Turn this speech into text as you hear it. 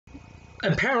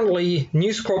apparently,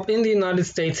 News Corp in the United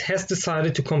States has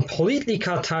decided to completely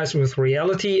cut ties with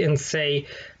reality and say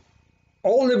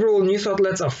all liberal news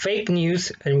outlets are fake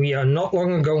news and we are no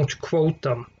longer going to quote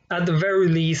them. At the very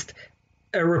least,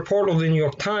 a report of the New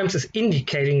York Times is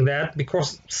indicating that,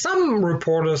 because some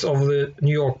reporters of the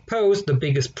New York Post, the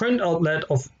biggest print outlet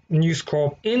of News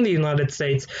Corp in the United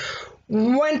States,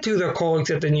 went to their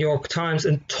colleagues at the New York Times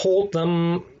and told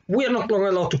them, we are no longer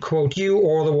allowed to quote you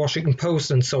or the Washington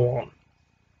Post and so on.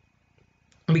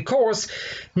 Because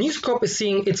News Corp is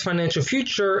seeing its financial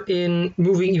future in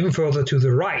moving even further to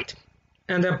the right.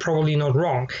 And they're probably not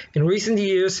wrong. In recent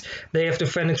years, they have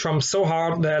defended Trump so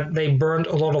hard that they burned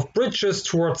a lot of bridges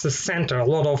towards the center. A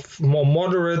lot of more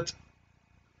moderate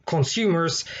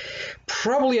consumers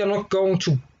probably are not going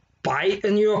to buy a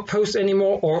New York Post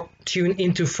anymore or tune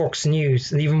into Fox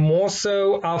News. And even more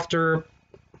so after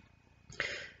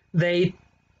they,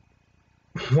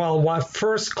 while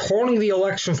first calling the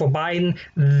election for Biden,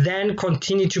 then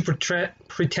continued to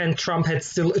pretend Trump had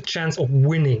still a chance of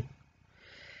winning.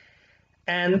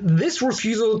 And this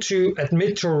refusal to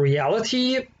admit to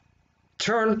reality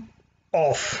turned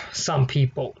off some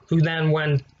people, who then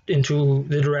went into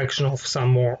the direction of some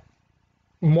more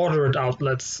moderate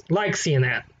outlets, like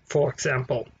CNN, for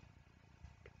example.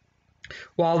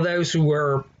 While those who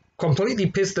were completely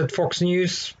pissed that Fox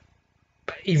News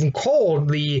even called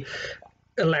the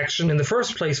election in the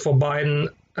first place for Biden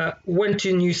went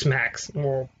to Newsmax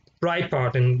or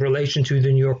Breitbart in relation to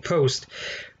the New York Post,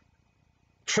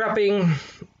 trapping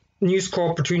News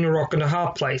Corp between a rock and a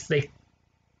hard place. They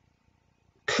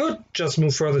could just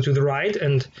move further to the right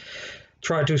and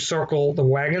try to circle the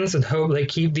wagons and hope they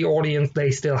keep the audience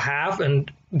they still have and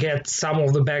get some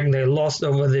of the back they lost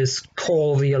over this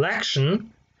call of the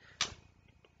election.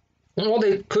 Or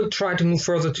they could try to move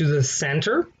further to the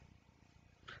center.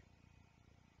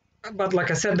 But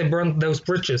like I said, they burned those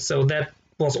bridges, so that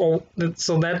was all.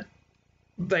 So that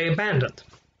they abandoned.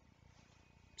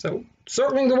 So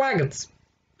circling the wagons.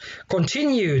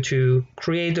 Continue to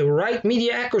create a right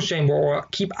media echo chamber, or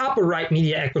keep up a right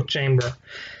media echo chamber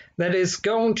that is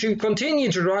going to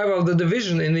continue to drive out the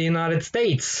division in the United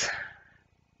States.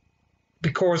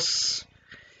 Because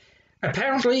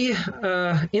apparently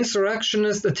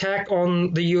insurrectionist attack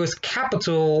on the US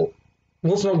Capitol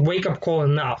was not wake-up call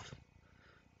enough.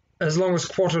 As long as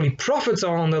quarterly profits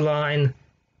are on the line,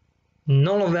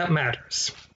 none of that matters.